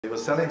He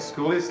was selling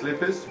schoolie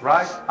slippers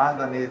right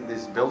underneath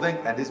this building,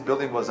 and this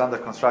building was under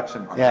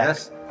construction. Yeah.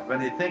 Yes. When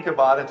you think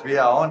about it, we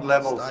are on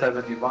level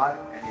 71,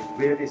 and it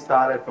really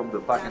started from the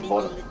fucking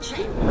bottom.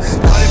 Started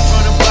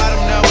from the bottom,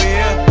 now we're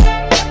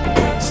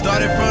here.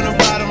 Started from the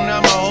bottom,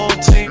 now my whole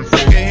team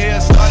fucking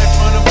here. Started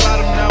from the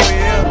bottom, now we're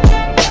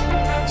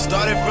here.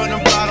 Started from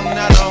the bottom,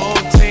 now the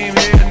whole team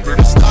here.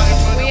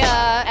 We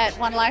are at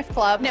One Life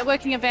Club,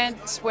 networking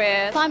event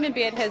where Simon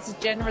Beard has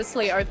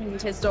generously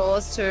opened his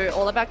doors to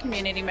all of our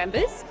community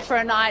members for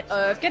a night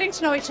of getting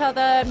to know each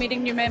other,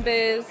 meeting new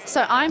members.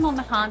 So I'm on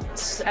the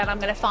hunt and I'm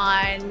going to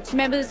find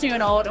members new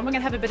and old, and we're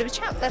going to have a bit of a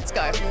chat. Let's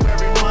go.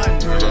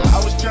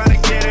 I was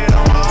trying to get it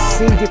on my own.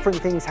 See different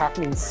things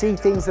happening, see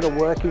things that are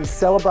working,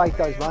 celebrate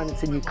those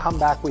moments, and you come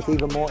back with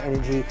even more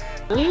energy.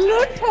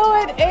 Look who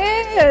it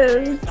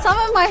is! Some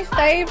of my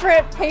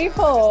favourite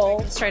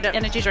people. Straight up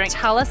energy drink.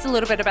 Tell us a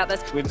little bit about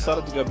this. We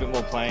decided to go a bit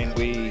more plain.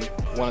 We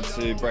wanted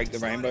to break the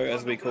rainbow,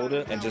 as we called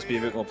it, and just be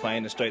a bit more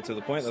plain and straight to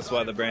the point. That's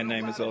why the brand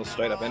name is all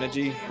Straight Up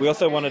Energy. We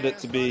also wanted it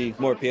to be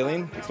more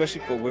appealing,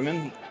 especially for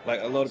women.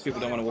 Like, a lot of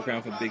people don't want to walk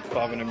around with a big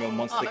 500ml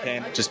monster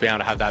can. Just being able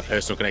to have that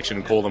personal connection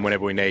and call them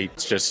whenever we need,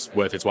 it's just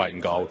worth its weight in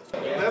gold.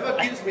 Whoever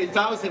gives me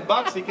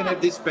 $1,000, he can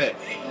have this pair.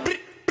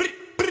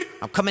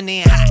 I'm coming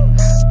in hot.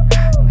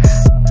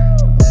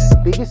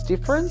 The biggest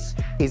difference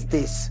is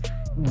this.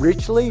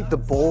 Literally the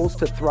balls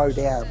to throw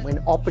down when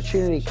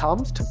opportunity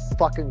comes to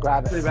fucking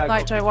grab it.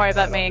 Like, don't worry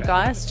about me,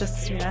 guys.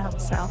 Just, help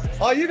yourself.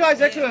 Oh, you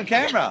guys actually on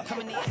camera?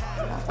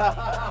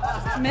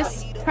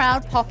 Miss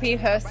Proud Poppy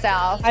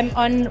herself. I'm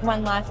on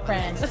One Life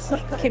brand.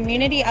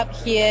 Community up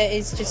here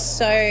is just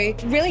so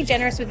really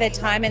generous with their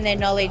time and their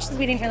knowledge.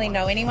 We didn't really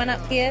know anyone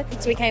up here,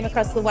 so we came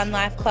across the One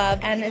Life Club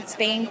and it's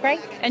been great.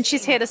 And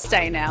she's here to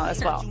stay now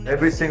as well.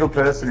 Every single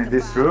person in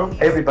this room,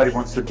 everybody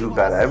wants to do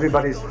better.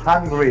 Everybody's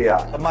hungrier.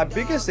 My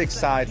biggest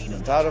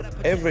excitement out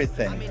of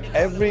everything,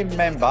 every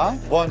member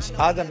wants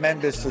other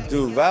members to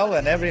do well,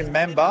 and every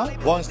member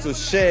wants to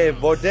share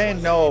what they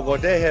know,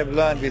 what they have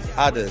learned with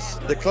others.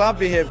 The club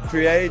we have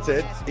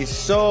created is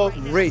so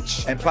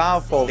rich and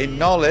powerful in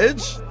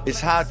knowledge. It's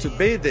hard to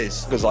beat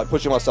this. Because like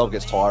pushing myself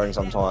gets tiring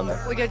sometimes.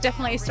 We're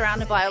definitely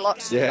surrounded by a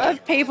lot Yeah.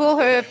 of people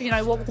who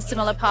have, walked a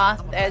similar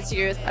path as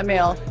you,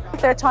 Emil.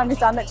 Third time he's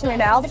done that to me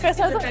now. The first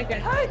time I was like,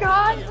 hi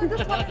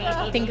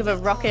guys. Think of a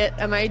rocket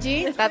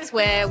emoji. That's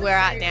where we're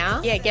at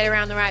now. Yeah, get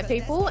around the right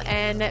people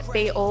and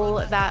be all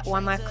that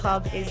One Life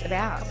Club is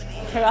about.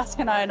 Who else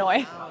can I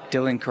annoy?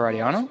 Dylan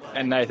Caradiano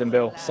And Nathan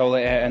Bill. Solar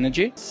Air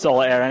Energy.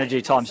 Solar Air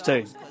Energy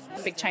 ×2.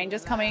 Big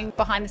changes coming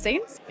behind the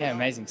scenes. Yeah,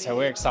 amazing. So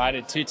we're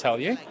excited to tell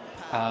you.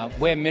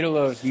 We're middle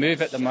of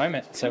move at the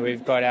moment. So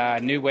we've got our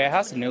new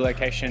warehouse, a new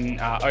location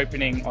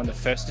opening on the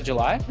 1st of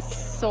July.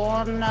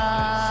 Sauna.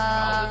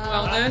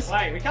 Wellness.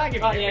 Wait, we can't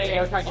give Okay.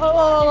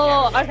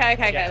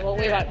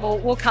 Well,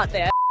 we'll cut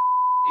there.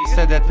 He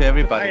said that to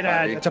everybody.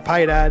 buddy. It's a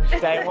paid ad.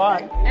 Day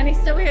one. And he's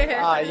still here.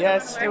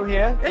 Yes, still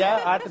here.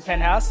 Yeah, at the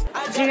penthouse.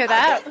 Did you hear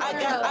that?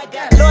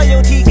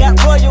 Loyalty,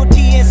 got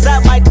royalty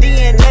inside my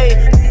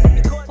DNA.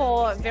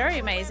 For very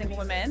amazing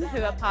women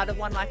who are part of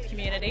One Life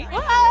community.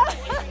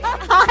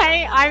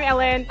 Hi, I'm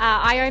Ellen.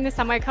 I own the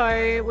Somewhere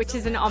Co, which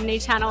is an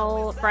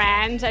omni-channel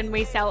brand, and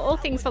we sell all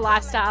things for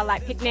lifestyle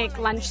like picnic,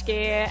 lunch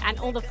gear, and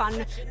all the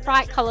fun,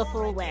 bright,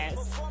 colourful wares.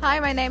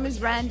 Hi, my name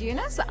is Rand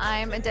Yunus.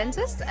 I'm a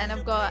dentist and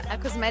I've got a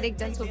cosmetic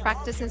dental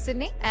practice in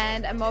Sydney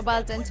and a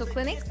mobile dental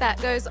clinic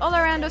that goes all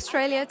around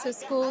Australia to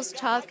schools,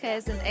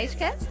 childcares and aged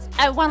cares.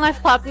 At One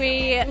Life Club,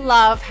 we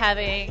love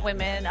having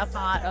women a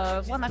part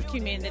of One Life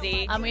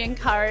community. We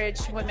encourage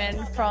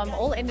women from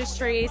all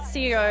industries,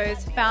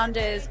 CEOs,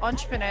 founders,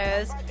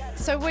 entrepreneurs.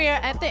 So we're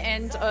at the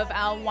end of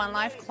our One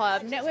Life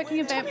Club networking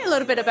event. Tell me a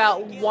little bit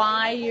about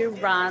why you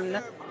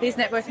run these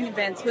networking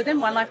events within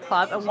One Life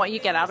Club and what you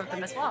get out of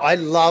them as well. I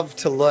love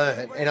to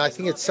learn, and I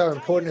think it's so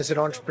important as an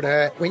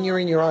entrepreneur. When you're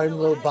in your own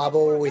little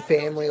bubble with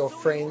family or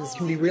friends, it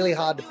can be really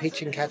hard to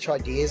pitch and catch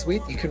ideas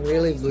with. You can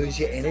really lose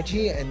your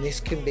energy, and this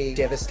can be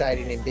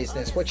devastating in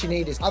business. What you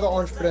need is other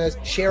entrepreneurs,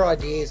 share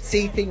ideas,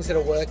 see things that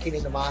are working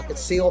in the market,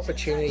 see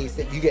opportunities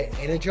that you get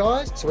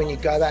energized. So when you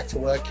go back to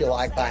work, you're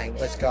like, bang,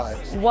 let's go.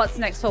 What's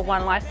next for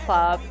One Life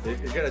Club? You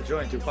gotta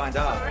join to find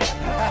out.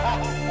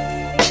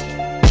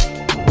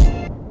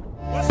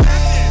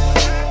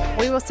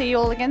 We will see you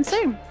all again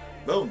soon.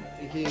 Boom.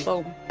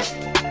 Boom.